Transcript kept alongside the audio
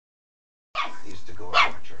to go and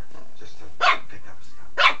watch her, just to pick up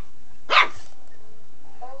stuff.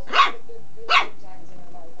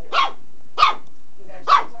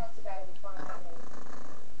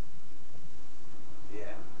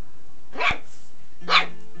 Yeah.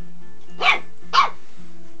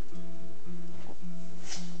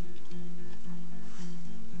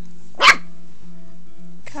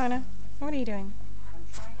 Kona, what are you doing? I'm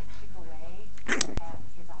trying to pick away at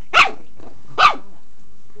his authentic.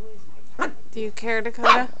 Who is my child? Do you care,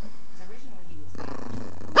 Dakota? Originally he was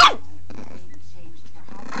he changed for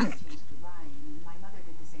how he changed to Ryan. And my mother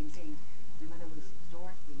did the same thing. My mother was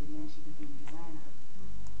Dorothy, and then she became Joanna.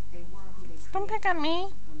 They were who they Don't pick on me.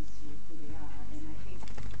 opposed to who they are, and I think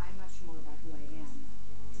I'm much more about who I am.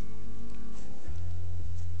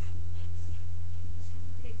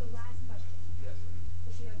 Okay, so last question. Yes.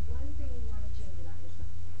 If you had one thing you want to change about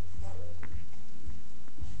yourself, what would it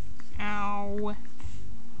be? Ow.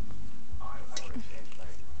 I would have changed my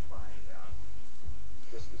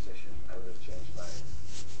disposition. I would have changed my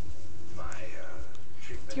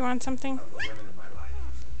treatment Do you want something? of the women in my life.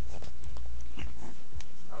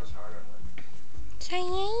 I was hard on women. I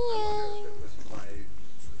wonder if it was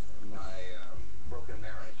my broken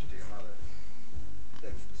marriage to your mother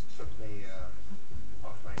that took me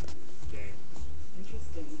off my game.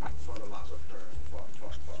 Interesting. I fought a lot with her. Fought.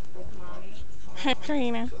 With mommy.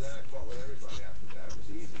 Karina. So then I fought with everybody after that. It was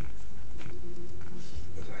easy.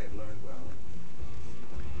 Because I had learned well.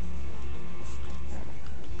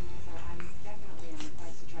 So I'm definitely on the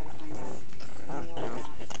quest to try to find out more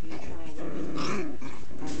about neutral women.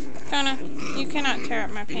 Kona, you cannot tear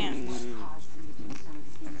up my pants. What caused him to do some of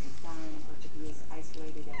the things he's done, or to be as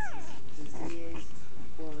isolated as he is,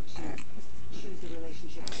 or to choose the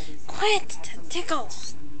relationship that he's had. Quit the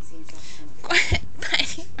tickles. He seems like something. Quit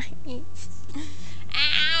biting my knees.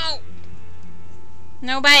 Ow!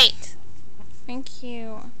 No bite. Thank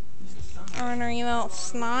you. Ornery little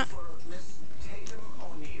snot.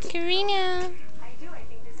 Karina. I do. I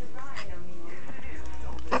think this is Ryan.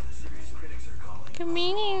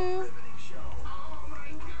 Karina.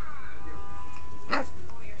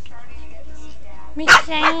 Miss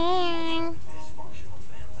Diane.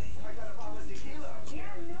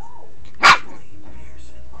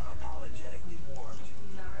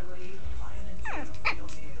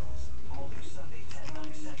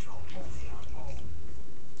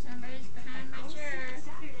 Somebody's behind my chair.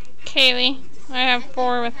 Kaylee. I have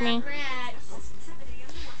 4 with me. Rats.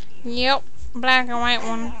 Yep. Black and white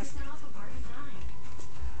one.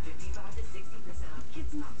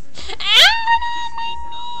 Ow!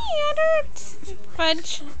 It hurts.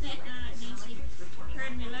 Fudge. Nancy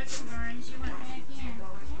heard me looking for her and she went back in.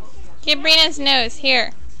 Get Brina's nose.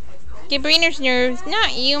 Here. Get Brina's nose.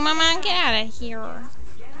 Not you, Mama. Get out of here. I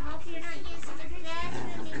hope you're not using the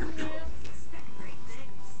bathroom anymore.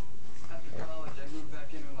 After college, I moved back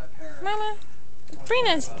in with my parents. Mama.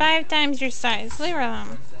 Brina's 5 times your size. Leave her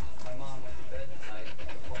alone. My mom went to bed that night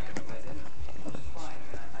before I cooked my dinner, which is fine.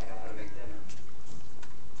 I know how to make dinner.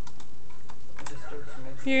 It just hurts to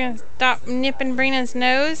make You're gonna stop nipping Brina's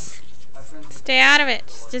nose? my friends Stay out of it.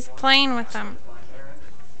 She's just playing with them. with my parents.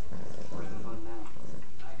 Where's the fun now?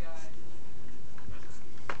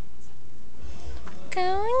 Go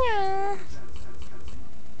on.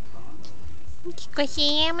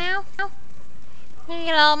 Squishy your mouth. Your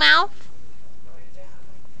little mouth.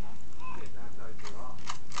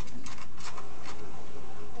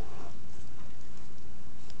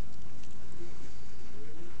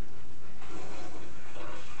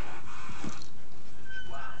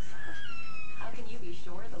 How can you be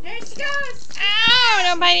sure the There she goes. Ow!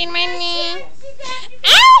 Don't bite in my knee.